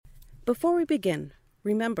Before we begin,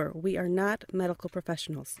 remember we are not medical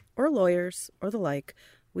professionals or lawyers or the like.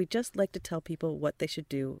 We just like to tell people what they should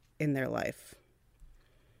do in their life.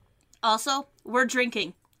 Also, we're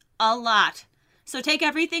drinking a lot. So take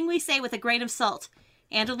everything we say with a grain of salt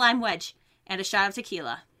and a lime wedge and a shot of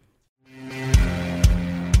tequila.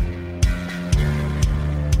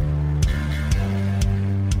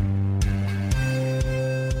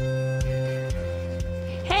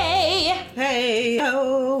 Hey,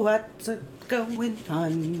 oh, what's going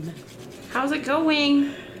on? How's it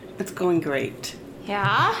going? It's going great.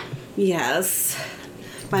 Yeah? Yes.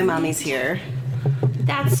 My mommy's here.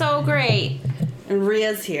 That's so great. And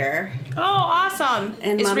Ria's here. Oh, awesome.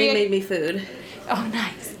 And Mommy made me food. Oh,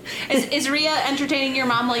 nice. Is Ria entertaining your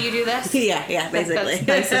mom while you do this? Yeah, basically.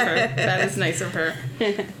 That's nice of her. That is nice of her.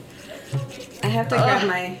 I have to grab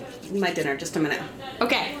my dinner. Just a minute.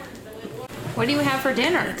 Okay. What do you have for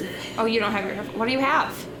dinner? Oh, you don't have your... What do you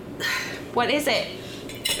have? What is it?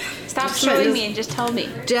 Stop showing me and just tell me.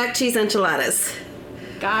 Jack cheese enchiladas.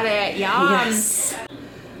 Got it. Yum. Yes.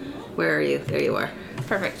 Where are you? There you are.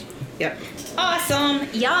 Perfect. Yep. Awesome.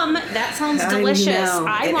 Yum. That sounds delicious.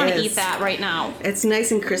 I want to eat that right now. It's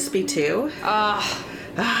nice and crispy, too. Oh,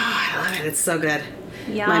 I love it. It's so good.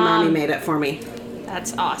 Yum. My mommy made it for me.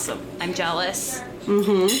 That's awesome. I'm jealous.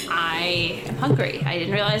 Mm-hmm. I am hungry. I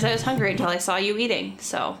didn't realize I was hungry until I saw you eating,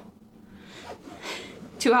 so.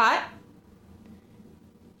 Too hot?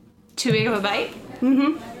 Too big of a bite?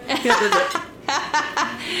 Mm-hmm.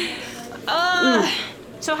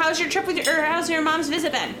 So how's your trip how's your mom's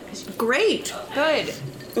visit been? Great. Good.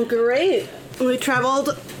 Great. We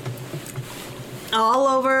traveled all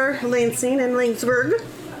over Lansing and Langsburg.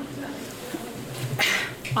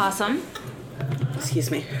 Awesome.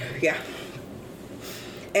 Excuse me. Yeah.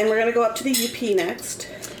 And we're going to go up to the UP next.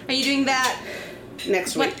 Are you doing that?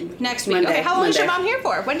 Next week. Next week. Monday, Okay, how long is your mom here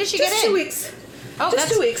for? When did she get in? 2 weeks. Oh,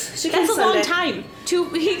 Just 2 weeks. She that's comes a long Sunday. time. 2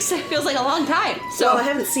 weeks feels like a long time. So well, I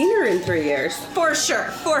haven't seen her in 3 years. For sure.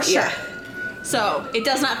 Yeah. So it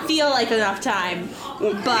does not feel like enough time,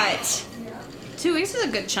 but 2 weeks is a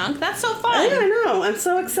good chunk. That's so fun. I know. I'm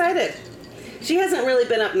so excited. She hasn't really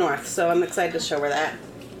been up north, so I'm excited to show her that.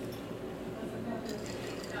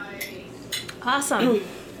 Awesome.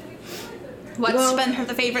 What's been her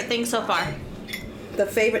favorite thing so far? The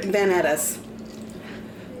favorite Vanettas.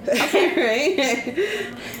 Okay. Right?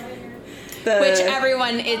 Which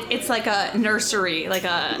everyone, it's like a nursery, like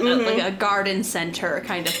a garden center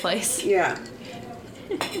kind of place. Yeah.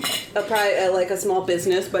 Probably like a small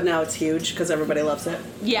business, but now it's huge because everybody loves it.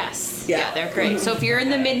 Yes. Yeah. Yeah, they're great. So if you're in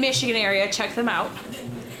the mid-Michigan area, check them out.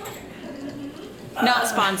 Not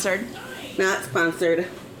sponsored. Not sponsored.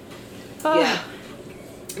 Oh. Yeah.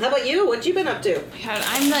 How about you? What you been up to? God,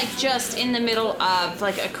 I'm like just in the middle of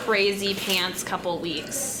like a crazy pants couple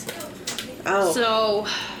weeks. Oh. So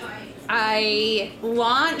I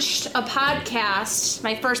launched a podcast,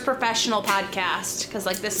 my first professional podcast, because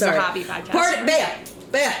like this is a hobby podcast. Pardon,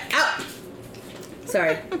 Bea, out.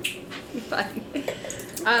 Sorry. Fine.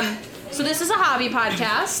 So this is a hobby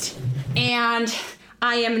podcast, and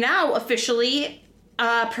I am now officially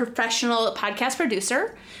a professional podcast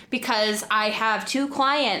producer because I have 2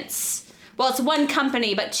 clients. Well, it's one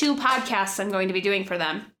company, but 2 podcasts I'm going to be doing for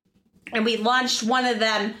them. And we launched one of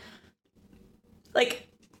them like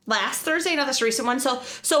last Thursday, not this recent one. So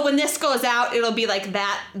when this goes out, it'll be like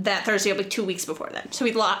that Thursday will be 2 weeks before then. So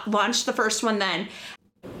we launched the first one then.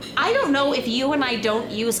 I don't know if you and I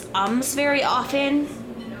don't use ums very often.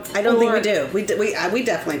 I don't think we do. We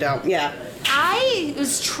definitely don't. Yeah. I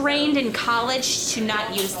was trained in college to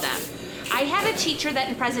not use them. I had a teacher that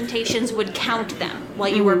in presentations would count them while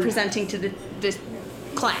you were presenting to the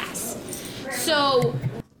class. So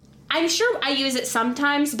I'm sure I use it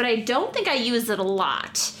sometimes, but I don't think I use it a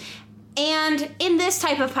lot. And in this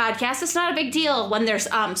type of podcast, it's not a big deal when there's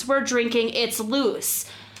ums. We're drinking, it's loose.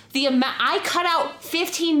 I cut out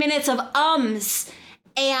 15 minutes of ums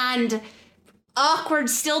and awkward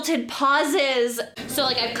stilted pauses. So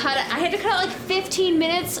like I had to cut out like 15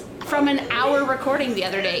 minutes from an hour recording the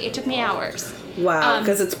other day. It took me hours. Wow,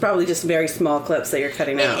 because it's probably just very small clips that you're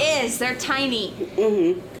cutting out. It is. They're tiny.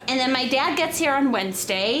 Mm-hmm. And then my dad gets here on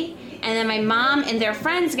Wednesday, and then my mom and their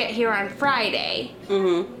friends get here on Friday.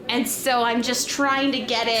 Mm-hmm. And so I'm just trying to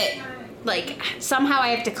get it, like, somehow I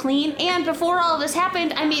have to clean. And before all of this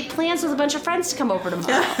happened, I made plans with a bunch of friends to come over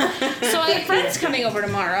tomorrow. So I have friends coming over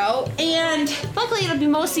tomorrow, and luckily it'll be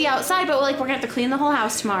mostly outside, but we're gonna have to clean the whole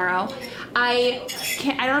house tomorrow. I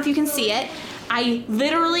don't know if you can see it. I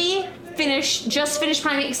literally just finished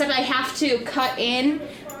priming, except I have to cut in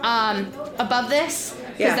above this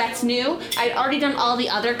because that's new. I'd already done all the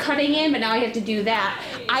other cutting in, but now I have to do that.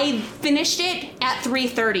 I finished it at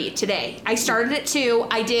 3:30 today. I started at 2.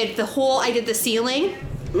 I did the ceiling.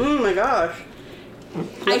 Oh my gosh.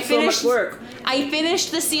 That's so much work. I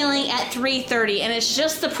finished the ceiling at 3:30, and it's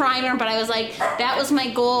just the primer, but I was like, that was my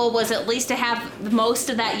goal, was at least to have most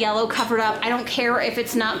of that yellow covered up. I don't care if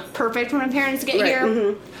it's not perfect when my parents get here.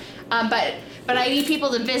 Mm-hmm. But I need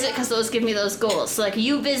people to visit because those give me those goals. So like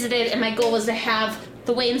you visited, and my goal was to have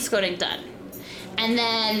the wainscoting done. And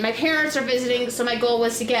then my parents are visiting, so my goal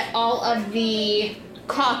was to get all of the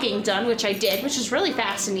caulking done, which I did, which is really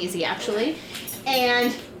fast and easy actually.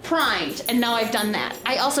 And primed, and now I've done that.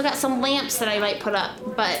 I also got some lamps that I might put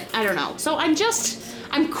up, but I don't know. So I'm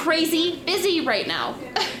crazy busy right now.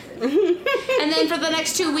 And then for the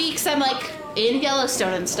next 2 weeks, I'm like in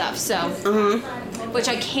Yellowstone and stuff, so, which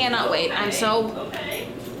I cannot wait. I'm so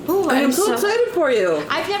excited for you.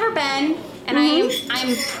 I've never been, and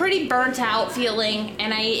I'm pretty burnt out feeling,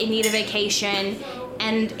 and I need a vacation,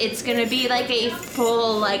 and it's gonna be like a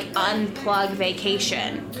full, like, unplug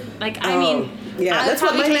vacation. Like, I mean, yeah, that's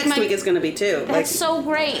what my next week is going to be too. That's so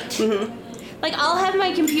great. Mm-hmm. Like, I'll have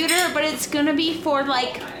my computer, but it's going to be for,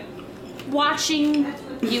 like, watching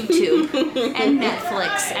YouTube and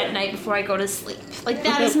Netflix at night before I go to sleep. Like,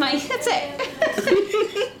 that's it.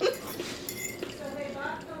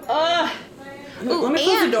 Let me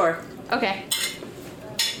close the door. Okay.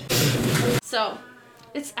 So,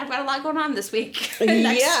 I've got a lot going on this week.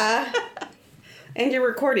 Yeah. And you're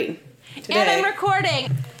recording today. And I'm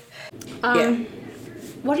recording.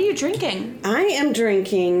 What are you drinking? I am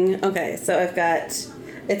drinking, okay, so I've got,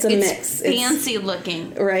 it's a mix. It's fancy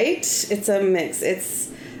looking. Right? It's a mix.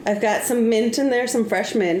 I've got some mint in there, some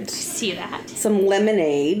fresh mint. See that. Some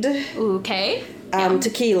lemonade. Okay.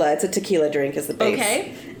 Tequila. It's a tequila drink is the base.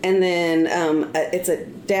 Okay. And then it's a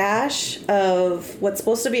dash of what's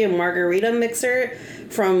supposed to be a margarita mixer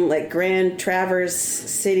from like Grand Traverse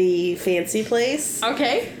City fancy place.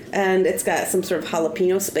 Okay. And it's got some sort of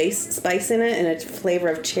jalapeno spice in it and a flavor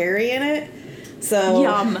of cherry in it. So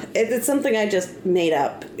yum. It's something I just made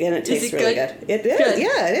up and it tastes really good. It is. Good.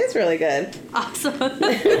 Yeah, it is really good. Awesome.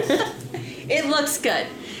 It looks good.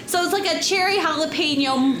 So it's like a cherry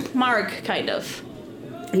jalapeno marg kind of.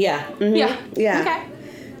 Yeah. Mm-hmm. Yeah. Okay.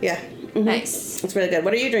 Yeah. Mm-hmm. Nice. It's really good.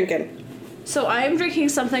 What are you drinking? So I'm drinking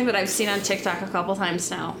something that I've seen on TikTok a couple times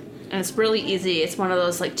now, and it's really easy. It's one of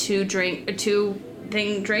those like two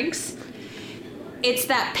thing drinks. It's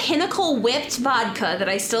that Pinnacle whipped vodka that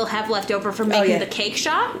I still have left over from making the cake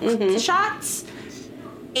shots,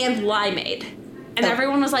 and limeade. And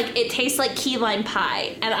everyone was like, it tastes like key lime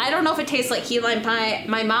pie. And I don't know if it tastes like key lime pie.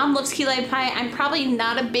 My mom loves key lime pie. I'm probably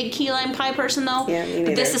not a big key lime pie person, though. Yeah, me neither.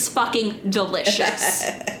 But this is fucking delicious.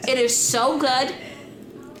 It is so good.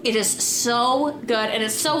 It is so good, and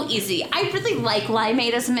it's so easy. I really like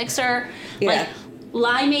limeade as a mixer. Yeah. Like,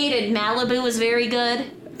 limeade and Malibu is very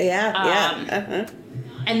good. Yeah,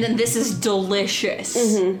 And then this is delicious.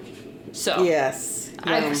 Mm-hmm. So. Yes.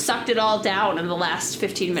 I've sucked it all down in the last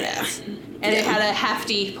 15 minutes. And it had a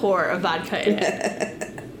hefty pour of vodka in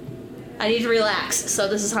it. I need to relax, so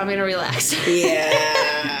this is how I'm going to relax. Yeah.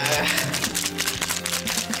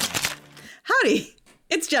 Howdy,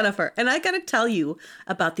 it's Jennifer, and I got to tell you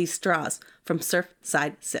about these straws from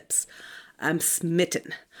Surfside Sips. I'm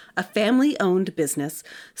smitten. A family-owned business,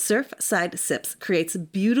 Surfside Sips creates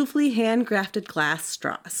beautifully hand-grafted glass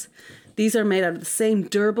straws. These are made out of the same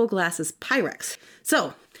durable glass as Pyrex.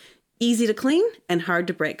 So, easy to clean and hard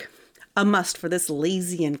to break. A must for this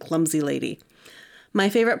lazy and clumsy lady. My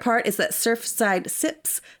favorite part is that Surfside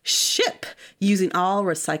Sips ship using all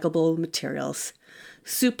recyclable materials.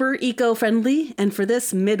 Super eco-friendly, and for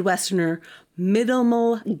this Midwesterner,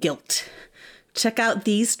 minimal guilt. Check out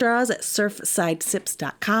these straws at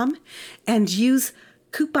surfsidesips.com and use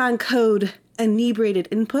coupon code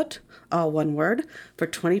inebriated_input, all one word, for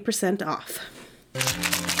 20% off.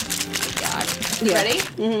 God. You ready?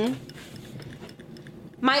 Mm-hmm.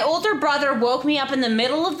 My older brother woke me up in the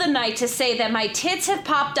middle of the night to say that my tits had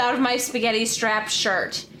popped out of my spaghetti strap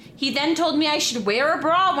shirt. He then told me I should wear a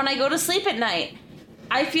bra when I go to sleep at night.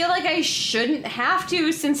 I feel like I shouldn't have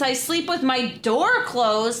to since I sleep with my door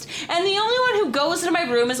closed, and the only one who goes into my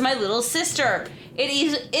room is my little sister. It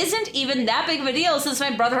isn't even that big of a deal since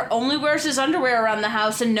my brother only wears his underwear around the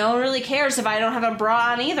house and no one really cares if I don't have a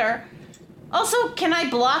bra on either. Also, can I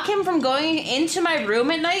block him from going into my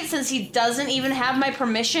room at night since he doesn't even have my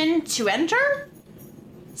permission to enter?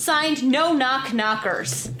 Signed, No Knock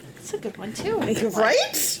Knockers. That's a good one, too. Right?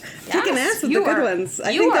 Yes, kicking ass with the good ones.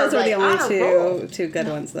 I think those are the only two good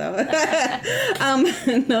ones, though.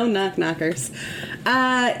 No Knock Knockers.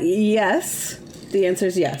 Yes. The answer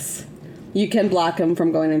is yes. You can block him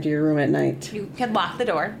from going into your room at night. You can lock the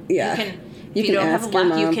door. Yeah. If you don't have a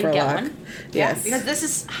lock, you can get one. Yes. Yeah, because this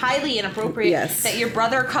is highly inappropriate Yes. that your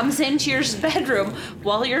brother comes into your bedroom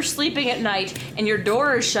while you're sleeping at night and your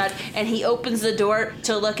door is shut and he opens the door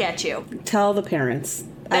to look at you. Tell the parents.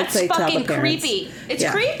 That's I'd say fucking tell the parents. creepy. It's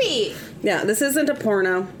creepy. Yeah, this isn't a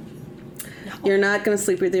porno. No. You're not going to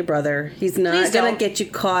sleep with your brother. He's not Please going to don't. get you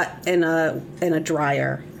caught in a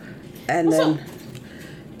dryer. And Also- then,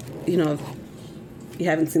 you know, you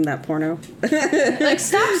haven't seen that porno. Like,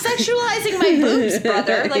 stop sexualizing my boobs,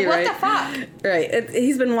 brother. Like, what Right. the fuck? Right.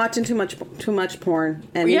 He's been watching too much porn.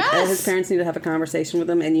 And Yes. his parents need to have a conversation with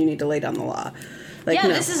him, and you need to lay down the law. Like, Yeah,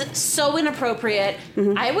 no. this is so inappropriate.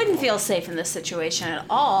 I wouldn't feel safe in this situation at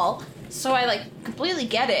all. So I, like, completely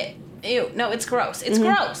get it. Ew, no, it's gross. It's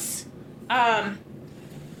gross.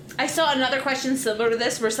 I saw another question similar to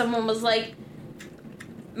this where someone was like,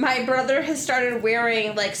 my brother has started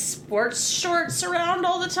wearing, like, sports shorts around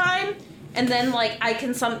all the time. And then, like,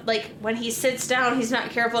 when he sits down, he's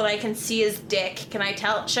not careful and I can see his dick. Should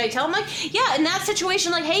I tell him? Like, yeah, in that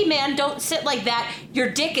situation, like, hey, man, don't sit like that. Your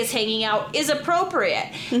dick is hanging out is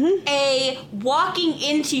appropriate. A walking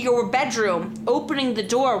into your bedroom, opening the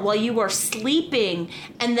door while you are sleeping,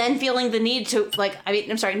 and then feeling the need to,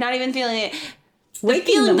 not even feeling it.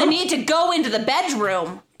 Waking them the up. need to go into the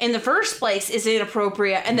bedroom in the first place is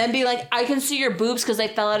inappropriate, and then be like, I can see your boobs because they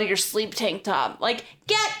fell out of your sleep tank top. Like,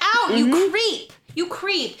 get out, you creep. You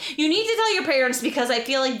creep. You need to tell your parents, because I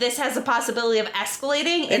feel like this has a possibility of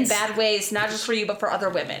escalating in bad ways, not just for you, but for other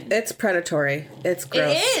women. It's predatory. It's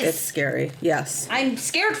gross. is. It's scary. Yes. I'm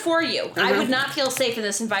scared for you. I would not feel safe in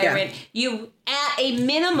this environment. You, at a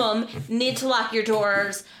minimum, need to lock your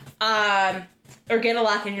doors, or get a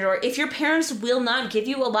lock on your door. If your parents will not give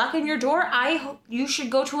you a lock on your door, I hope you should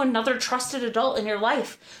go to another trusted adult in your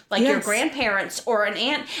life, like your Yes. grandparents or an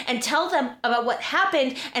aunt, and tell them about what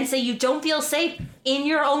happened and say you don't feel safe in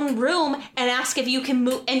your own room, and ask if you can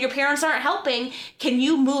move, and your parents aren't helping, can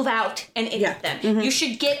you move out and in with them? You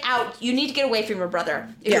should get out. You need to get away from your brother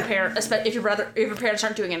if your parents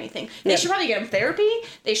aren't doing anything. They should probably get him therapy.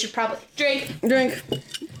 They should probably drink.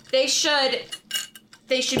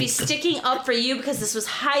 They should be sticking up for you, because this was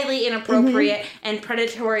highly inappropriate and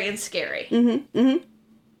predatory and scary.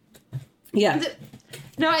 Yeah.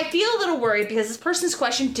 No, I feel a little worried because this person's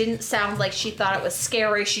question didn't sound like she thought it was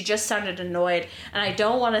scary. She just sounded annoyed, and I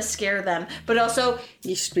don't want to scare them. But also,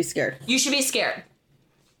 You should be scared. you should be scared.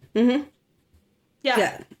 Yeah.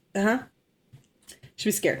 Yeah. Should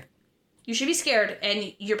be scared. You should be scared,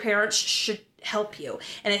 and your parents should help you.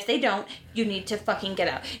 And if they don't, you need to fucking get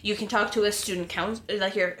out. You can talk to a student counselor,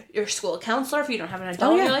 like your school counselor, if you don't have an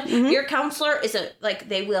adult in your life. Your counselor is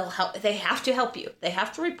they will help. They have to help you. They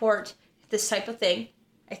have to report this type of thing.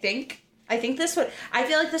 I feel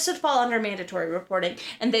like this would fall under mandatory reporting,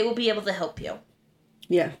 and they will be able to help you.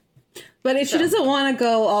 Yeah. But if she doesn't want to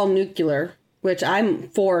go all nuclear, which I'm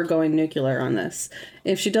for going nuclear on this,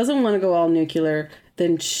 if she doesn't want to go all nuclear,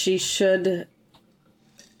 then she should...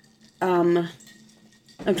 I'm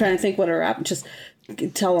trying to think what her just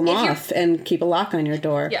tell them off and keep a lock on your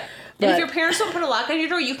door. Yeah. But And if your parents don't put a lock on your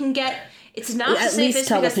door, you can get... It's not the at safest least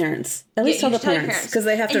tell the because- parents. At least Yeah, tell you the should your parents because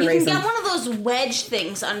they have to and raise you can them. get one of those wedge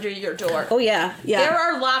things under your door. Oh yeah, yeah. There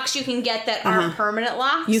are locks you can get that aren't permanent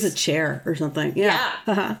locks. Use a chair or something. Yeah.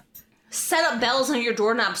 Yeah. Set up bells on your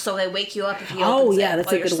doorknob so they wake you up if you Oh open yeah, it that's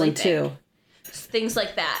while a you're good one sleeping. too. Things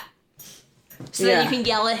like that. So Yeah. that you can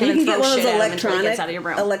yell at him You can and get throw one of shit those at him until he gets out of your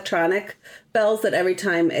room. electronic bells that every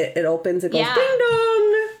time it opens, it goes Yeah. ding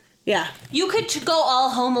dong. Yeah. You could go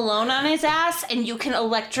all Home Alone on his ass, and you can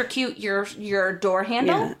electrocute your door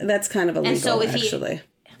handle. Yeah, that's kind of illegal, so if he- actually.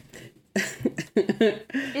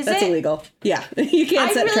 Is That's it? illegal. Yeah, you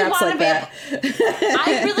can't set traps like that.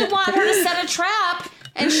 I really want her to set a trap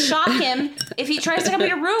and shock him if he tries to come in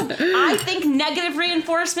your room. I think negative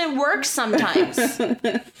reinforcement works sometimes.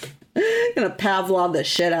 Gonna Pavlov the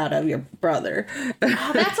shit out of your brother.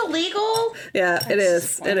 Oh, that's illegal? Yeah, it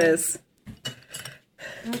is. It is.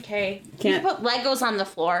 Okay. Can't- You can put Legos on the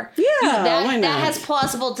floor. Yeah, that, why That not? has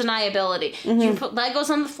plausible deniability. You can put Legos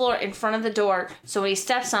on the floor in front of the door, so when he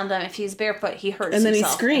steps on them, if he's barefoot, he hurts And then he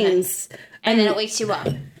himself. screams. And then it wakes you up.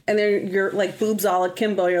 And then you're like boobs all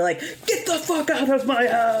akimbo. You're like, get the fuck out of my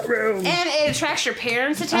room. And it attracts your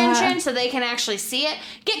parents' attention so they can actually see it.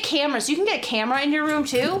 Get cameras. You can get a camera in your room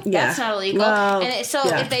too. Yeah. That's not illegal. Well,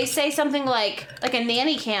 If they say something like a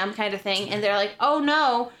nanny cam kind of thing, and they're like, oh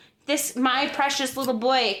no, my precious little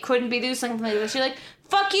boy couldn't be doing something like this. You're like,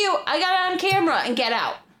 fuck you, I got it on camera, and get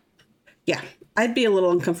out. Yeah, I'd be a little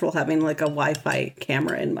uncomfortable having like a Wi-Fi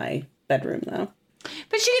camera in my bedroom though.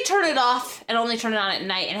 But she could turn it off and only turn it on at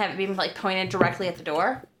night and have it be like pointed directly at the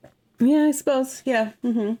door. Yeah, I suppose. Yeah.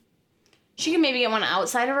 Mm-hmm. She could maybe get one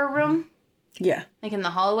outside of her room. Yeah. Like in the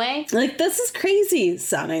hallway. Like, this is crazy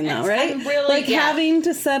sounding though, right? Really, like having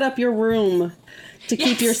to set up your room to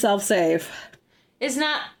keep yourself safe. It's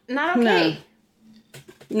not okay.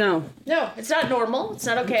 No, it's not normal. It's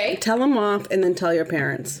not okay. Tell them off and then tell your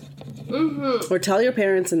parents. Mm-hmm. Or tell your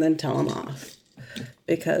parents and then tell them off.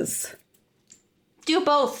 Because... Do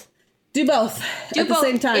both. Do both at the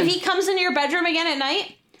same time. If he comes into your bedroom again at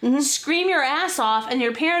night, scream your ass off and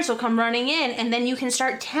your parents will come running in and then you can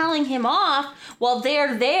start telling him off while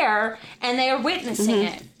they're there and they're witnessing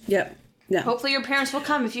it. Yep. Yeah. Hopefully your parents will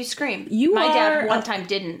come if you scream. My dad one time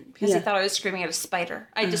didn't because he thought I was screaming at a spider.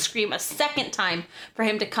 I had to scream a second time for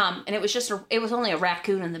him to come, and it was only a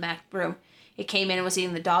raccoon in the back room. It came in and was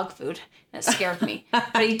eating the dog food, and it scared me.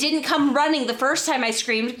 But he didn't come running the first time I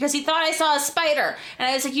screamed because he thought I saw a spider. And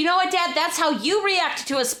I was like, you know what, Dad? That's how you react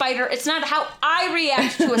to a spider. It's not how I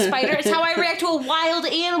react to a spider. It's how I react to a wild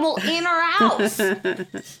animal in our house.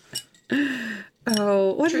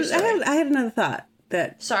 Oh, I had another thought.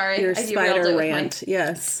 Your spider rant.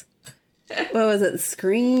 Yes. What was it?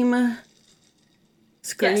 Scream?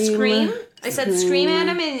 Yeah, scream. I said scream at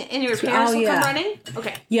him and your parents will come running?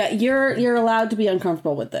 Okay. Yeah, you're allowed to be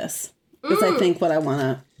uncomfortable with this. Is I think what I want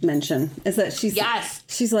to mention is that she's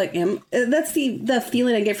like, that's the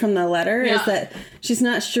feeling I get from the letter is that she's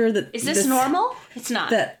not sure that is this normal? It's not.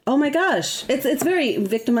 That, oh my gosh, it's very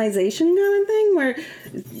victimization kind of thing where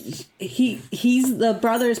he's the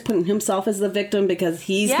brother is putting himself as the victim because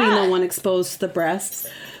he's being the one exposed to the breasts.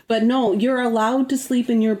 But no, you're allowed to sleep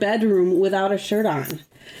in your bedroom without a shirt on.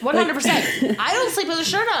 100%. I don't sleep with a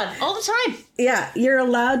shirt on all the time. Yeah, you're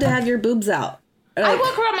allowed to have your boobs out. I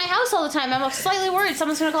walk around my house all the time. I'm slightly worried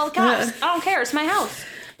someone's going to call the cops. I don't care. It's my house.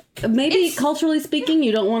 Maybe culturally speaking,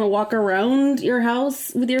 you don't want to walk around your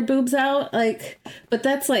house with your boobs out. But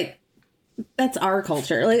that's our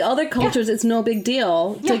culture. Like other cultures, it's no big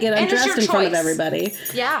deal to get undressed in front of everybody.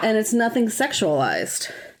 Yeah. And it's nothing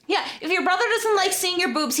sexualized. Yeah, if your brother doesn't like seeing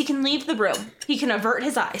your boobs, he can leave the room. He can avert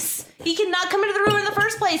his eyes. He cannot come into the room in the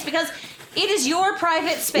first place because it is your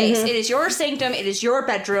private space. It is your sanctum. It is your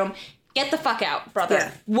bedroom. Get the fuck out, brother.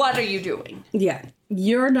 Yeah. What are you doing? Yeah.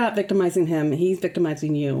 You're not victimizing him. He's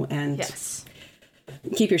victimizing you. And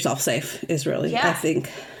keep yourself safe is really, I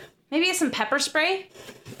think. Maybe get some pepper spray.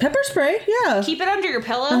 Pepper spray, yeah. Keep it under your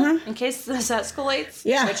pillow in case this escalates.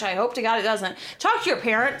 Yeah. Which I hope to God it doesn't. Talk to your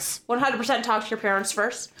parents. 100% talk to your parents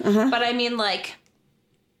first. But I mean,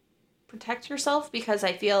 protect yourself because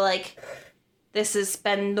I feel like this has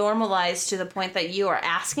been normalized to the point that you are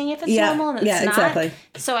asking if it's normal and it's not. Exactly.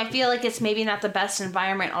 So I feel like it's maybe not the best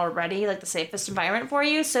environment already, like the safest environment for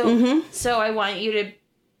you. So so I want you to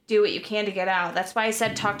do what you can to get out. That's why I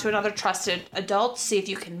said talk to another trusted adult, see if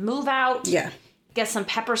you can move out. Yeah. Get some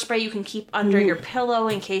pepper spray you can keep under your pillow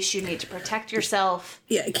in case you need to protect yourself.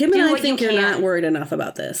 Yeah, Kim and I think you're not worried enough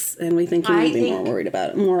about this, and we think you need to be more worried about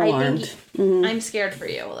it, more alarmed. I'm scared for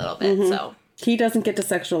you a little bit, so. He doesn't get to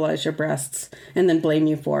sexualize your breasts and then blame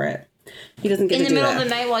you for it. He doesn't get to do that. In the middle of the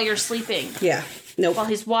night while you're sleeping. Yeah. Nope. While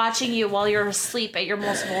he's watching you while you're asleep at your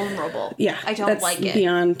most vulnerable. Yeah. I don't like it. That's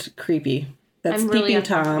beyond creepy. That's really peeping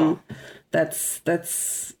Tom. That's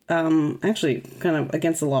actually kind of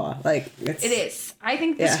against the law. It is. I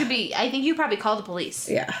think this could be. I think you probably call the police.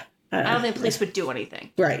 Yeah. I don't think police would do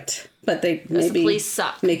anything. Right. But they maybe the police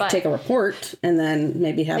suck. Take a report and then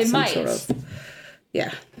maybe have some sort of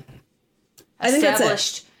I think that's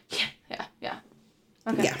it. Yeah.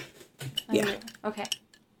 Okay. Yeah. Okay.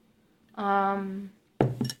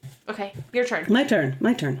 Okay. Your turn. My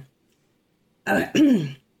turn.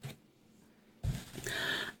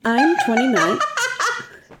 I'm 29.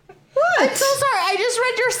 What? I'm so sorry. I just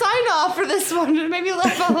read your sign off for this one. It made me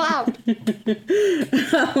laugh out loud.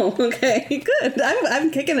 Oh, okay. Good.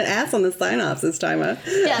 I'm kicking an ass on the sign offs this time.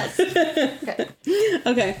 Yes.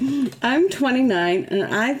 Okay. I'm 29 and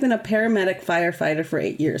I've been a paramedic firefighter for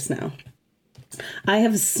 8 years now. I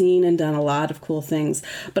have seen and done a lot of cool things,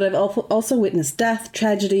 but I've also witnessed death,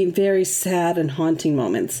 tragedy, very sad and haunting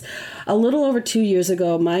moments. A little over 2 years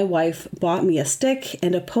ago, my wife bought me a stick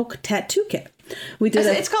and a poke tattoo kit.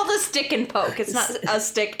 It's called a stick and poke. It's not a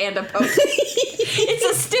stick and a poke. It's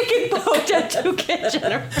a stick and poke tattoo kit,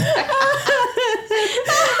 Jennifer.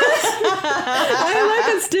 I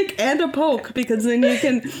like a stick and a poke because then you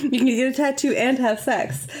can get a tattoo and have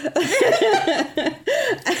sex.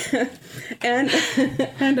 and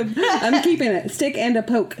I'm keeping it, stick and a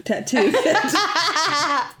poke tattoo.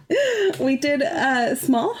 We did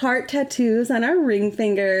small heart tattoos on our ring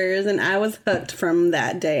fingers, and I was hooked from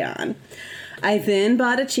that day on. I then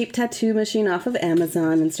bought a cheap tattoo machine off of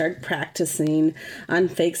Amazon and started practicing on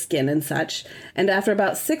fake skin and such. And after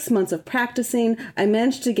about 6 months of practicing, I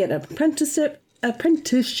managed to get an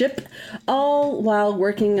apprenticeship, all while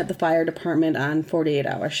working at the fire department on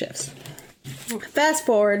 48-hour shifts. Fast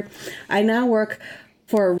forward, I now work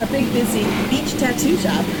for a big busy beach tattoo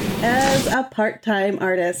shop as a part-time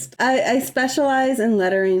artist. I specialize in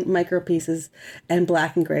lettering, micropieces, and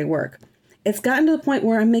black and gray work. It's gotten to the point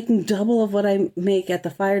where I'm making double of what I make at the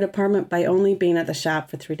fire department by only being at the shop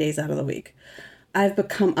for 3 days out of the week. I've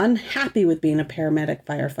become unhappy with being a paramedic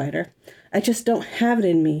firefighter. I just don't have it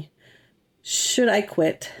in me. Should I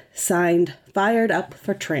quit? Signed, Fired Up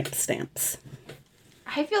for Tramp Stamps.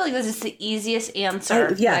 I feel like this is the easiest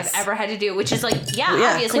answer yes. I've ever had to do, which is like,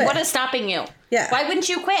 obviously, quit. what is stopping you? Yeah. Why wouldn't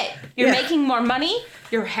you quit? You're making more money.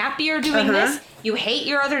 You're happier doing this. You hate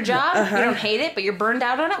your other job. You don't hate it, but you're burned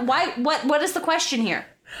out on it. Why? What is the question here?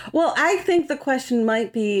 Well, I think the question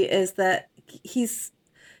might be is that he's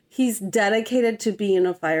dedicated to being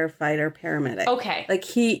a firefighter paramedic. Okay. Like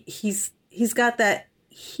he's got that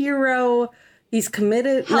hero. He's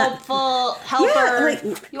committed. Helper. Yeah,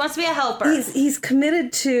 he wants to be a helper. He's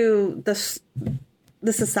committed to the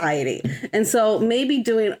society, and so maybe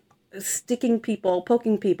poking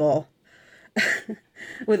people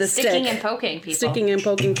with a Sticking stick, and poking people. sticking and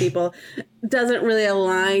poking people, doesn't really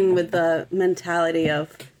align with the mentality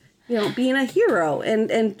of being a hero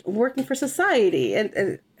and working for society,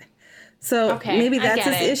 and so maybe that's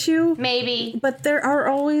his issue. Maybe, but there are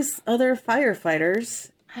always other firefighters.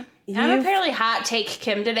 I'm apparently hot take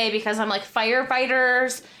Kim today because I'm like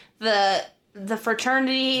firefighters, the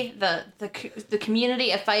fraternity, the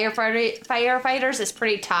community of firefighters is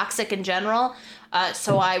pretty toxic in general.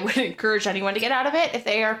 So I would encourage anyone to get out of it if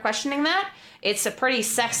they are questioning that. It's a pretty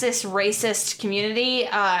sexist, racist community,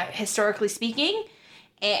 historically speaking.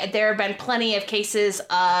 And there have been plenty of cases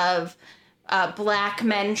of black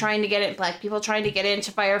people trying to get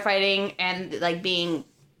into firefighting and like being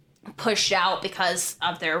pushed out because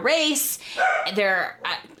of their race.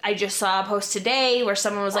 I just saw a post today where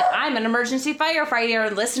someone was like, I'm an emergency firefighter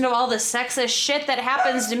and listen to all the sexist shit that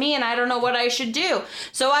happens to me and I don't know what I should do.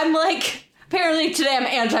 So I'm like, apparently today I'm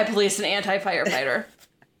anti-police and anti-firefighter.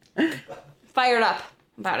 Fired up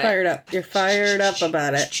about it. Fired up. You're fired up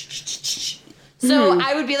about it. So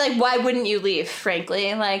I would be like, why wouldn't you leave,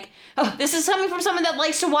 frankly? Like, this is coming from someone that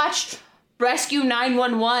likes to watch Rescue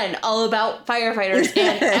 911, all about firefighters,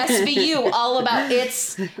 and SVU, all about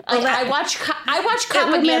I watch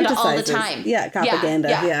propaganda all the time. Yeah, propaganda.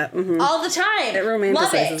 Yeah. Mm-hmm. All the time. It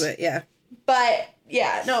romanticizes it. Yeah. But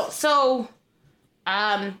no. So,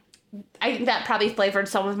 I think that probably flavored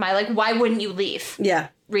some of my like, why wouldn't you leave? Yeah.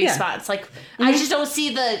 Response. Like, I just don't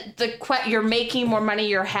see you're making more money,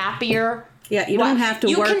 you're happier. Yeah, you don't have to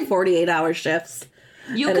work 48-hour shifts.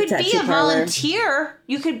 You could be a volunteer.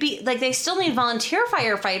 You could be, like, they still need volunteer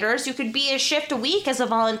firefighters. You could be a shift a week as a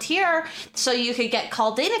volunteer, so you could get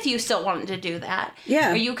called in if you still wanted to do that.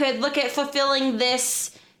 Yeah. Or you could look at fulfilling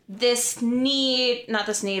this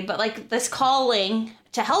calling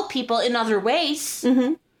to help people in other ways.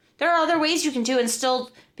 Mm-hmm. There are other ways you can do and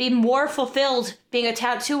still be more fulfilled being a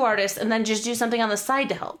tattoo artist and then just do something on the side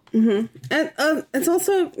to help. Mm-hmm. And it's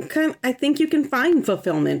also I think you can find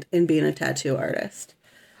fulfillment in being a tattoo artist.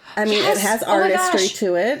 I mean, it has artistry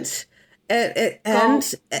to it.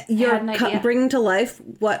 And you're bringing to life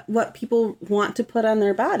what people want to put on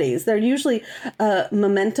their bodies. They're usually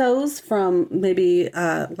mementos from maybe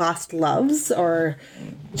lost loves or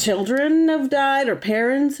children have died or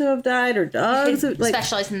parents who have died or dogs. You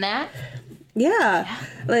specialize in that? Yeah.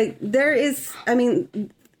 Like there is, I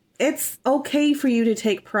mean, it's okay for you to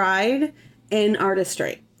take pride in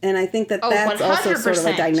artistry. And I think that's 100%. Also sort of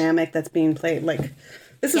a dynamic that's being played. Like,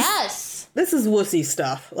 this is wussy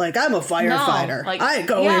stuff. Like, I'm a firefighter. No, I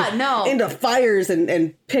go into fires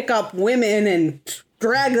and pick up women and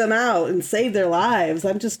drag them out and save their lives.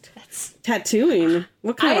 I'm just tattooing.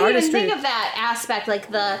 What kind of artistry? I didn't even think of that aspect,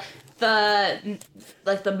 like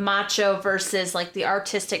the macho versus like the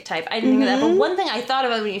artistic type. I didn't think of that. But one thing I thought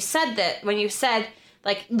about when you said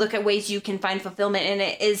like look at ways you can find fulfillment in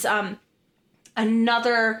it is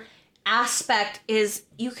another aspect is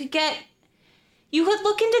you could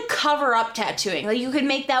look into cover up tattooing. Like you could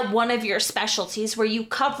make that one of your specialties where you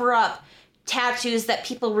cover up tattoos that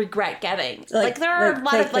people regret getting. Like there are a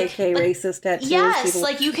lot of like racist tattoos. Yes,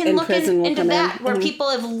 like you can look into that where people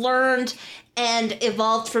have learned and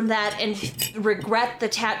evolved from that and regret the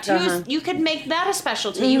tattoos. You could make that a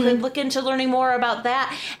specialty. You could look into learning more about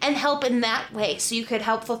that and help in that way. So you could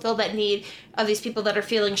help fulfill that need of these people that are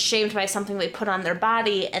feeling shamed by something they put on their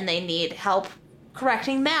body and they need help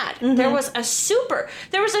correcting that. There was a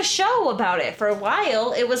show about it for a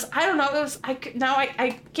while. It was, I don't know,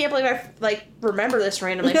 I can't believe I like remember this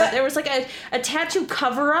randomly, but there was like a tattoo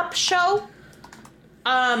cover-up show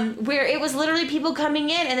where it was literally people coming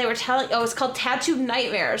in and they were telling, it's called Tattoo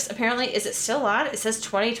Nightmares. Apparently, is it still on? It says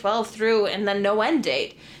 2012 through and then no end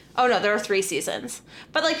date. Oh no, there are 3 seasons.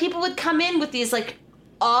 But like people would come in with these like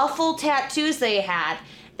awful tattoos they had.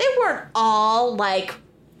 They weren't all like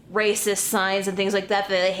racist signs and things like that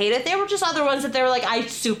they hated. They were just other ones that they were like, I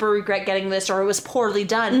super regret getting this, or it was poorly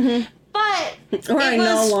done. But or I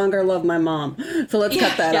no longer love my mom. So let's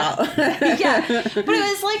cut that out. Yeah. But it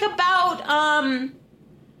was like about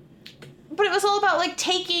but it was all about like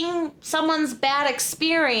taking someone's bad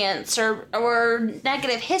experience or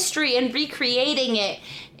negative history and recreating it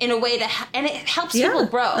in a way and it helps people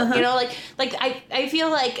grow. You know, like I feel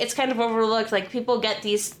like it's kind of overlooked. Like people get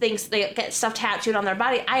these things, they get stuff tattooed on their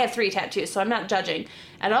body. I have 3 tattoos, so I'm not judging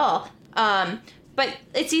at all. But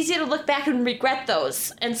it's easy to look back and regret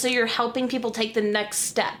those. And so you're helping people take the next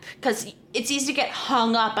step. Because it's easy to get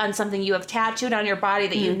hung up on something you have tattooed on your body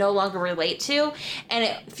that you no longer relate to.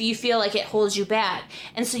 And if you feel like it holds you back.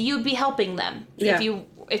 And so you'd be helping them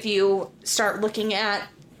if you start looking at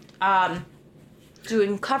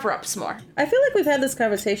doing cover-ups more. I feel like we've had this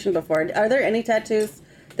conversation before. Are there any tattoos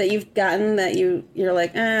that you've gotten that you're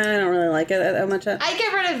like, I don't really like it that much? I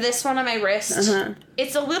get rid of this one on my wrist.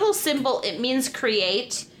 It's a little symbol. It means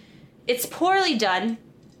create. It's poorly done.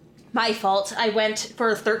 My fault. I went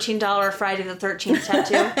for a $13 Friday the 13th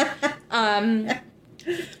tattoo.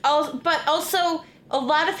 But also, a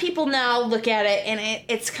lot of people now look at it, and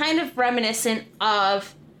it's kind of reminiscent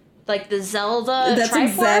of like the Zelda That's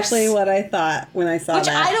Triforce. Exactly what I thought when I saw that. Which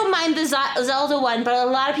that. I don't mind the Zelda one, but a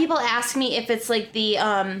lot of people ask me if it's like the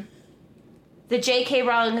J.K.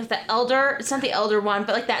 Rowling of the Elder. It's not the Elder one,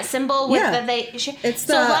 but like that symbol with that they. It's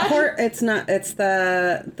the it's not. It's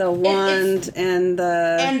the wand and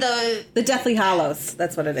the Deathly Hallows.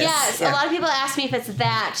 That's what it is. Yes, a lot of people ask me if it's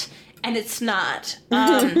that, and it's not.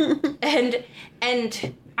 And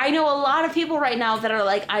I know a lot of people right now that are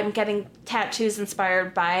like, I'm getting tattoos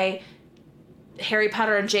inspired by Harry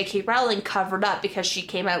Potter and J.K. Rowling covered up because she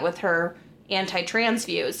came out with her anti-trans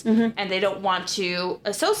views, and they don't want to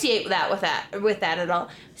associate that with that at all.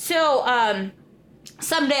 So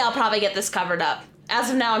someday I'll probably get this covered up. As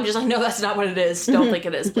of now, I'm just like, no, that's not what it is. Don't think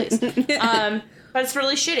it is, please. But it's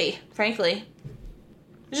really shitty, frankly.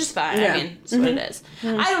 It's just fine. I mean, it's what it is.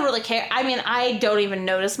 I don't really care. I mean, I don't even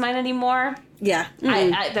notice mine anymore. Yeah.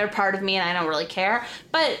 They're part of me and I don't really care.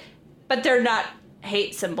 But they're not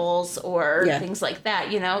hate symbols or things like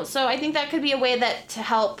that, you know? So I think that could be a way to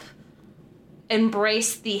help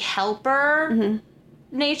embrace the helper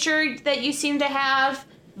nature that you seem to have,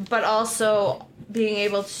 but also being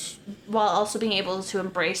able to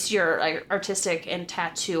embrace your artistic and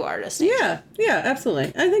tattoo artist nature. Yeah,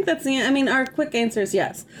 absolutely. I think that's our quick answer is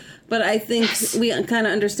yes. But I think we kind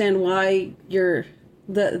of understand why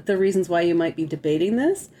the reasons why you might be debating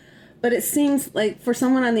this. But it seems like for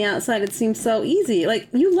someone on the outside, it seems so easy. Like,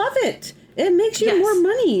 you love it. It makes you more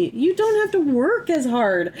money. You don't have to work as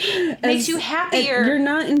hard. It makes you happier. You're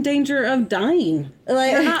not in danger of dying.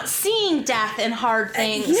 Like, you're not seeing death and hard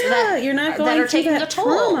things. You're not going that are taking that a toll.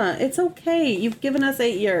 Trauma. It's okay. You've given us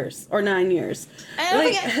 8 years or 9 years.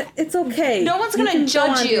 It's okay. No one's going to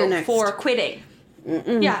judge you for quitting.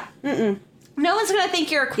 Yeah. No one's going to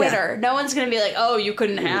think you're a quitter. No one's going to be like, oh, you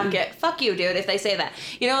couldn't hack it. Fuck you, dude, if they say that.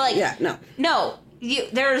 You know, like... Yeah, no. No.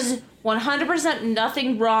 There's 100%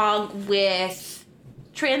 nothing wrong with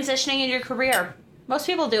transitioning in your career. Most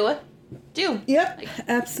people do it. Yep,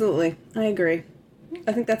 absolutely. I agree.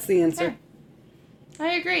 I think that's the answer. Yeah.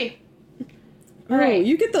 I agree. Oh, right.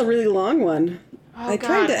 You get the really long one. I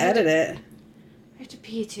tried to edit it. I have to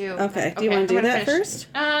pee, too. Okay, do you want to do that first?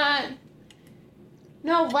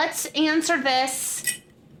 No, let's answer this.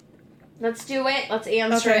 Let's do it. Let's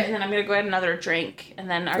answer it, and then I'm going to go ahead and another drink, and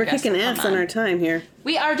then we're kicking ass on our time here.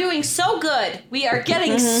 We are doing so good. We are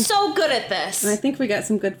getting so good at this. And I think we got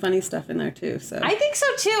some good funny stuff in there, too. So I think so,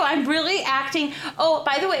 too. I'm really acting... Oh,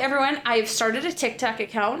 by the way, everyone, I've started a TikTok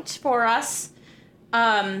account for us.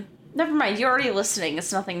 Never mind. You're already listening.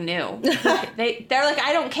 It's nothing new. They're like,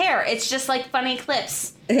 I don't care. It's just like funny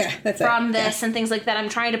clips. Yeah, that's from this and things like that. I'm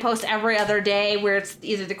trying to post every other day where it's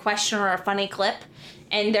either the question or a funny clip.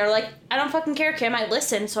 And they're like, I don't fucking care, Kim. I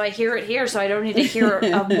listen, so I hear it here, so I don't need to hear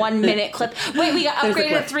a 1 minute clip. Wait, we got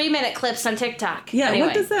upgraded to 3-minute clips on TikTok. Yeah, anyway.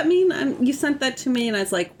 What does that mean? You sent that to me, and I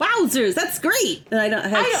was like, wowzers, that's great. And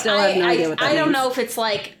I still have no idea what that means. I don't know if it's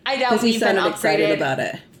like, I doubt we've been upgraded. Excited about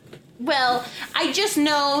it. Well, I just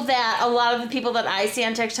know that a lot of the people that I see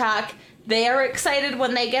on TikTok, they are excited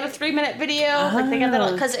when they get a 3-minute video. Like they get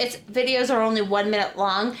that because videos are only 1 minute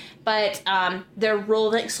long, but they're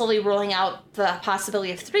slowly rolling out the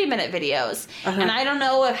possibility of 3-minute videos. And I don't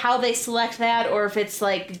know how they select that, or if it's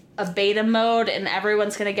like a beta mode and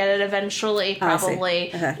everyone's going to get it eventually,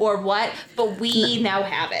 probably, or what. But we now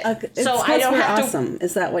have it, so I don't have to. Awesome.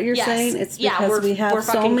 Is that what you're saying? It's Yeah, because we have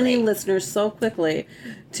so many great. listeners so quickly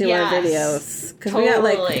to our videos because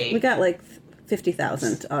we got like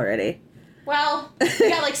 50,000 already. Well, we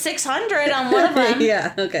got like 600 on one of them.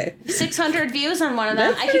 Yeah, okay. 600 views on one of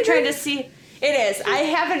them. That's I keep trying to see. It is. I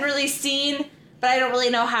haven't really seen, but I don't really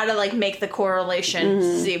know how to like make the correlation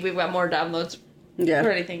to see if we've got more downloads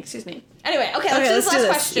or anything. Excuse me. Anyway, okay, let's do this last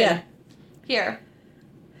question. Yeah. Here.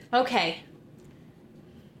 Okay.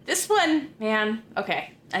 This one, man.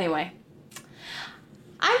 Okay. Anyway.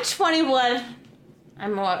 I'm 21.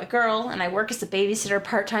 I'm a girl, and I work as a babysitter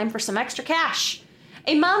part-time for some extra cash.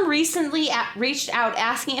 A mom recently reached out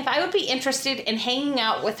asking if I would be interested in hanging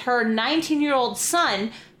out with her 19-year-old son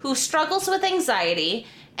who struggles with anxiety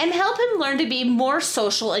and help him learn to be more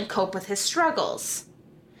social and cope with his struggles.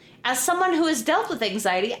 As someone who has dealt with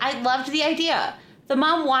anxiety, I loved the idea. The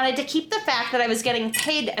mom wanted to keep the fact that I was getting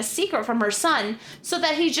paid a secret from her son so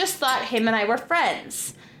that he just thought him and I were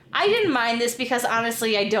friends. I didn't mind this because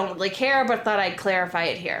honestly I don't really care, but thought I'd clarify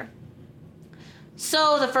it here.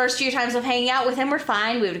 So the first few times of hanging out with him were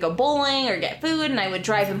fine. We would go bowling or get food, and I would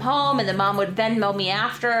drive him home, and the mom would Venmo me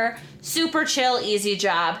after. Super chill, easy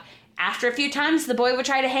job. After a few times, the boy would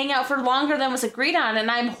try to hang out for longer than was agreed on,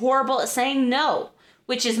 and I'm horrible at saying no,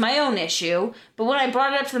 which is my own issue. But when I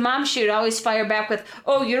brought it up to the mom, she would always fire back with,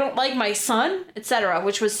 "Oh, you don't like my son?" etc.,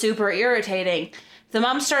 which was super irritating. The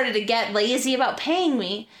mom started to get lazy about paying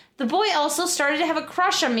me. The boy also started to have a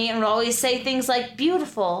crush on me and would always say things like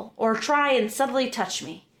beautiful or try and subtly touch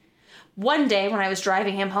me. One day when I was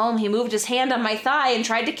driving him home, he moved his hand on my thigh and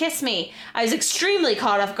tried to kiss me. I was extremely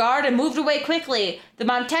caught off guard and moved away quickly. The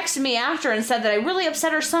mom texted me after and said that I really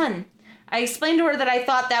upset her son. I explained to her that I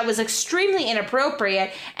thought that was extremely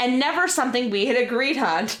inappropriate and never something we had agreed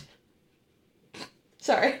on.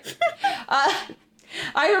 Sorry.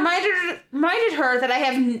 I reminded her that I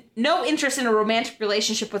have no interest in a romantic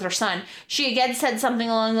relationship with her son. She again said something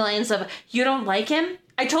along the lines of, "You don't like him?"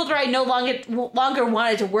 I told her I no longer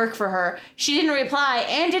wanted to work for her. She didn't reply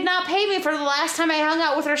and did not pay me for the last time I hung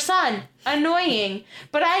out with her son. Annoying.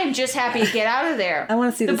 But I am just happy to get out of there. I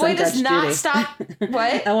want to see this on Judge Judy. The boy does not stop...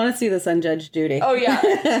 What? I want to see this on Judge Judy. Oh, yeah.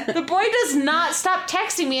 The boy does not stop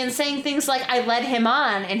texting me and saying things like, I led him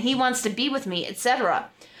on and he wants to be with me, etc.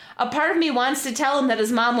 A part of me wants to tell him that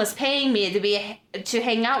his mom was paying me to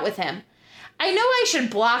hang out with him. I know I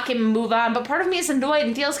should block him and move on, but part of me is annoyed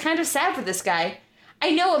and feels kind of sad for this guy. I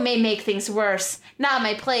know it may make things worse, not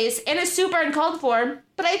my place, and is super uncalled for,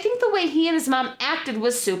 but I think the way he and his mom acted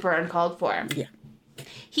was super uncalled for. Yeah.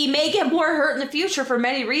 He may get more hurt in the future for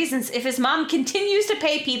many reasons if his mom continues to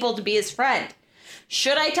pay people to be his friend.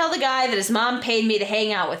 Should I tell the guy that his mom paid me to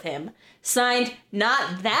hang out with him? Signed,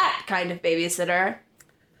 not that kind of babysitter.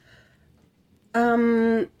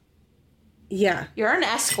 Yeah. You're an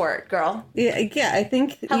escort, girl. Yeah, I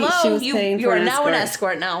think Hello, she was paying you for are an now escort. an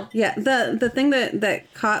escort now. Yeah, the thing that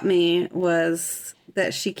caught me was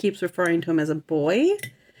that she keeps referring to him as a boy,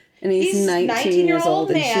 and he's 19 years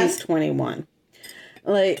old and she's 21.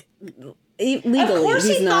 Like, legally, of course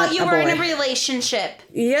he's he not thought you a were boy. in a relationship.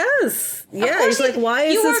 Yes. Yeah, he's like, why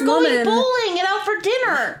is you this were woman... going bowling and out for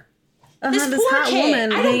dinner. This this poor hot kid.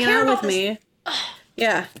 woman I don't hanging care out about with this. me.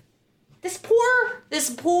 Yeah. This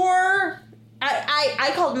poor.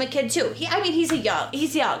 I called him a kid too.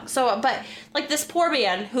 He's young. So, but like this poor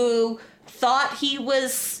man who thought he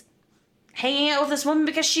was hanging out with this woman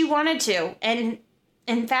because she wanted to, and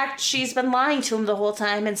in fact, she's been lying to him the whole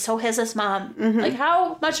time, and so has his mom. Mm-hmm. Like,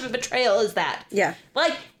 how much of a betrayal is that? Yeah.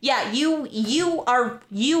 Like, yeah, you are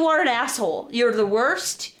an asshole. You're the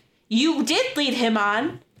worst. You did lead him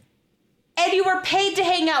on, and you were paid to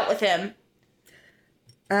hang out with him.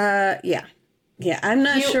 Yeah. Yeah, I'm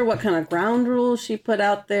not sure what kind of ground rules she put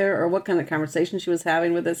out there or what kind of conversation she was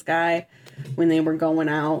having with this guy when they were going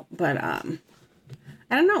out. But I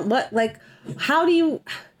don't know how do you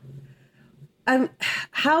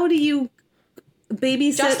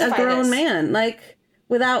babysit Justify a grown this. man like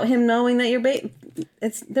without him knowing that you're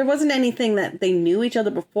there wasn't anything that they knew each other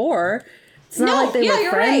before. It's not like they were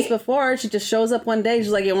friends before. She just shows up one day. She's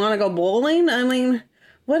like, "You want to go bowling?" I mean,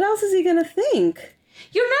 what else is he gonna think?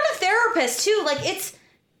 You're not a therapist, too. Like, it's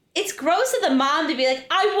gross of the mom to be like,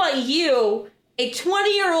 I want you, a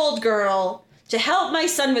 20-year-old girl, to help my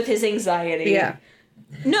son with his anxiety. Yeah.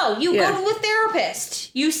 No, you go to a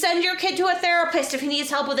therapist. You send your kid to a therapist if he needs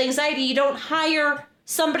help with anxiety. You don't hire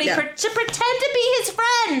somebody to pretend to be his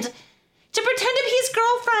friend. To pretend to be his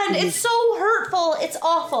girlfriend. It's so hurtful. It's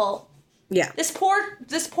awful. Yeah. This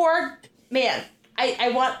poor man.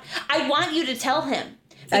 I want you to tell him.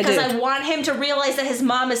 Because I want him to realize that his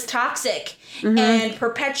mom is toxic and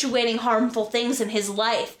perpetuating harmful things in his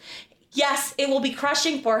life. Yes, it will be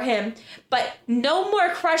crushing for him, but no more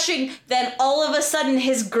crushing than all of a sudden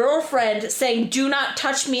his girlfriend saying, "Do not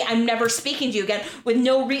touch me. I'm never speaking to you again," with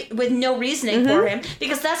no reasoning for him,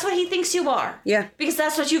 because that's what he thinks you are. Yeah. Because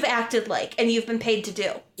that's what you've acted like and you've been paid to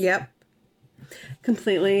do. Yep.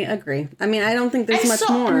 Completely agree. I mean, I don't think there's much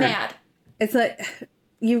more. I'm so mad. It's like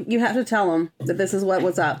you have to tell him that this is what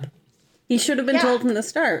was up. He should have been told from the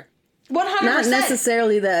start. 100%. Not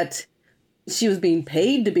necessarily that she was being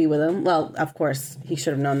paid to be with him. Well, of course, he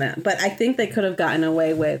should have known that. But I think they could have gotten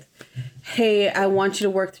away with, hey, I want you to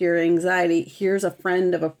work through your anxiety. Here's a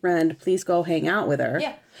friend of a friend. Please go hang out with her.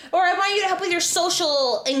 Yeah. Or I want you to help with your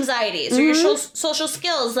social anxieties or your social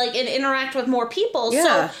skills, like, and interact with more people.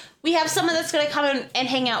 Yeah. So we have someone that's going to come in and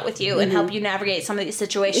hang out with you and help you navigate some of these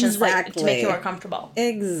situations, like, to make you more comfortable.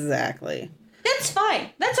 Exactly. That's fine.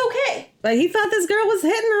 That's okay. But he thought this girl was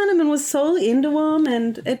hitting on him and was so into him,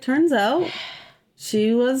 and it turns out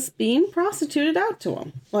she was being prostituted out to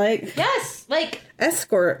him. Like, yes, like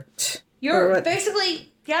escort. You're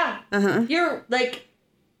basically, you're like,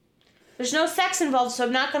 there's no sex involved, so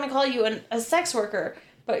I'm not going to call you a sex worker.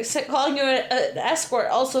 But calling you an escort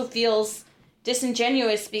also feels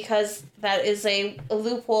disingenuous, because that is a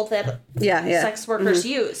loophole that sex workers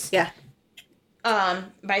use. Yeah.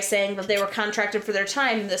 By saying that they were contracted for their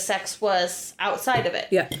time, the sex was outside of it.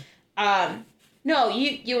 Yeah. No,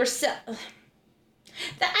 you were still...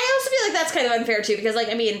 I also feel like that's kind of unfair, too, because, like,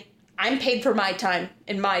 I mean, I'm paid for my time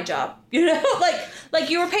in my job. You know? like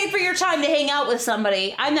you were paid for your time to hang out with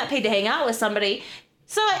somebody. I'm not paid to hang out with somebody.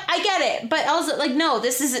 So I get it. But also, like, no,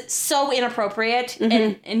 this is so inappropriate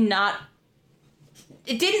and not...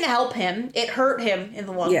 It didn't help him. It hurt him in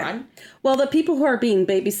the long run. Well, the people who are being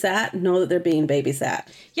babysat know that they're being babysat.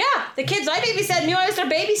 Yeah, the kids I babysat knew I was their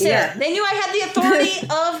babysitter. Yeah. They knew I had the authority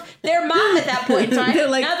of their mom at that point in time.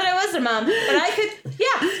 Like, not that I was their mom, but I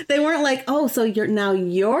could, They weren't like, oh, so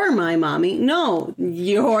you're my mommy. No,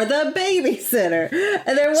 you're the babysitter.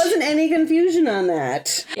 And there wasn't any confusion on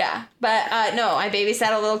that. Yeah, but no, I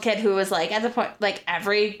babysat a little kid who was like, at the point, like,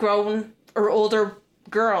 every grown or older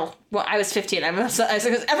girl. Well, I was 15. I was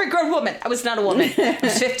every grown woman. I was not a woman. I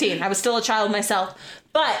was 15. I was still a child myself.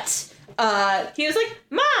 But he was like,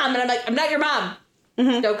 "Mom," and I'm like, "I'm not your mom.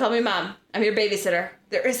 Don't call me mom. I'm your babysitter."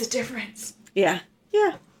 There is a difference. Yeah.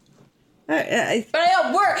 Yeah. But I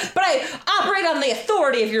operate on the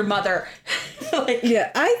authority of your mother.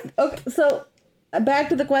 Okay. So back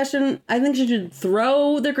to the question. I think she should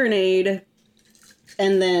throw the grenade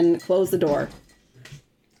and then close the door.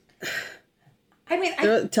 I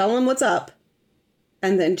mean, tell him what's up,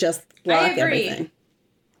 and then just block everything.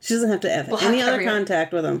 She doesn't have to have any other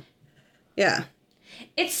contact with him. Yeah,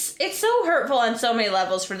 it's so hurtful on so many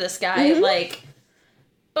levels for this guy. Like,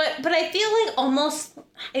 but I feel like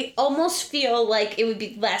I almost feel like it would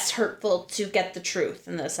be less hurtful to get the truth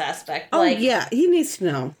in this aspect. Oh, like, yeah, he needs to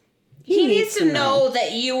know. He needs to know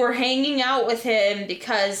that you were hanging out with him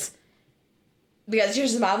because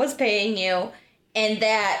your mom was paying you, and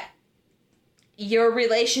that your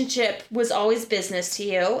relationship was always business to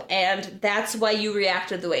you, and that's why you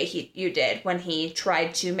reacted the way you did when he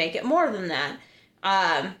tried to make it more than that.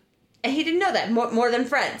 And he didn't know that. More than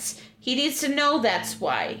friends. He needs to know that's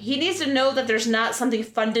why. He needs to know that there's not something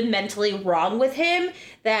fundamentally wrong with him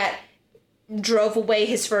that drove away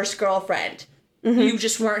his first girlfriend. You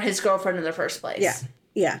just weren't his girlfriend in the first place. Yeah.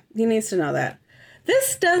 Yeah. He needs to know that.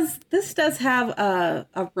 This does have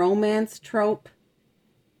a romance trope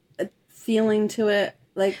feeling to it.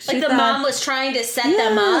 Like the mom was trying to set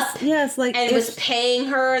them up. Yes, like, and was paying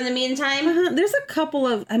her in the meantime. There's a couple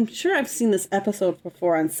of, I'm sure I've seen this episode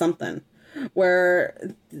before on something,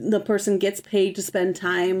 where the person gets paid to spend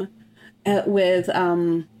time with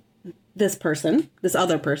this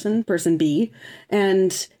other person B,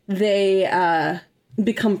 and they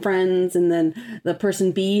become friends, and then the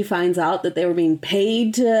person B finds out that they were being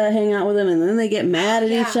paid to hang out with them, and then they get mad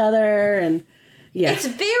at each other, and it's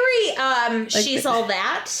very She's All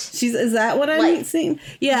That. Is that what I'm seeing?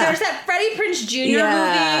 Yeah. There's that Freddie Prinze Jr.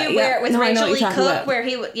 movie with Rachel Lee Cook where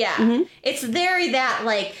he it's very that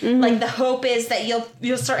like the hope is that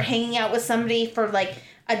you'll start hanging out with somebody for like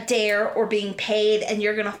a dare or being paid, and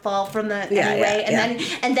you're gonna fall from the anyway,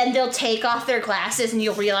 and then they'll take off their glasses, and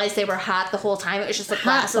you'll realize they were hot the whole time. It was just the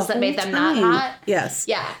glasses that made them not hot. Yes.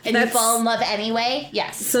 Yeah, and you fall in love anyway.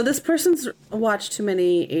 Yes. So this person's watched too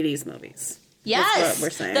many 80s movies. Yes. That's what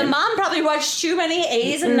we're saying. The mom probably watched too many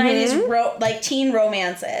 80s and 90s like teen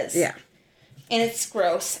romances. Yeah. And it's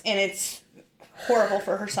gross, and it's horrible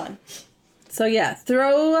for her son. So yeah,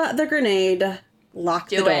 throw the grenade, lock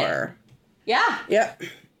the door. Yeah. Yep.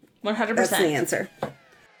 100%. That's the answer.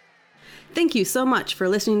 Thank you so much for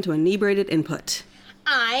listening to Inebriated Input.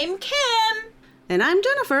 I'm Kim. And I'm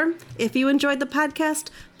Jennifer. If you enjoyed the podcast,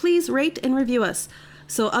 please rate and review us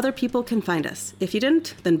so other people can find us. If you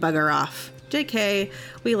didn't, then bugger off. JK,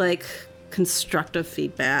 we like constructive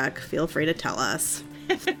feedback. Feel free to tell us.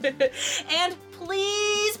 And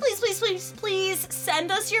please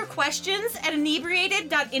send us your questions at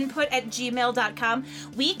inebriated.input@gmail.com.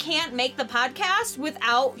 We can't make the podcast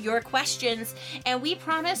without your questions, and we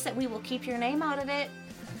promise that we will keep your name out of it.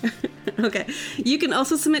 Okay. You can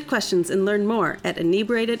also submit questions and learn more at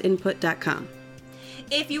inebriatedinput.com.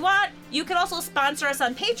 If you want, you can also sponsor us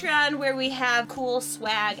on Patreon, where we have cool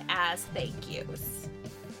swag as thank yous.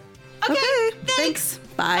 Okay. Thanks.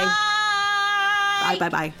 Bye. Bye.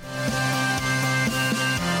 Bye.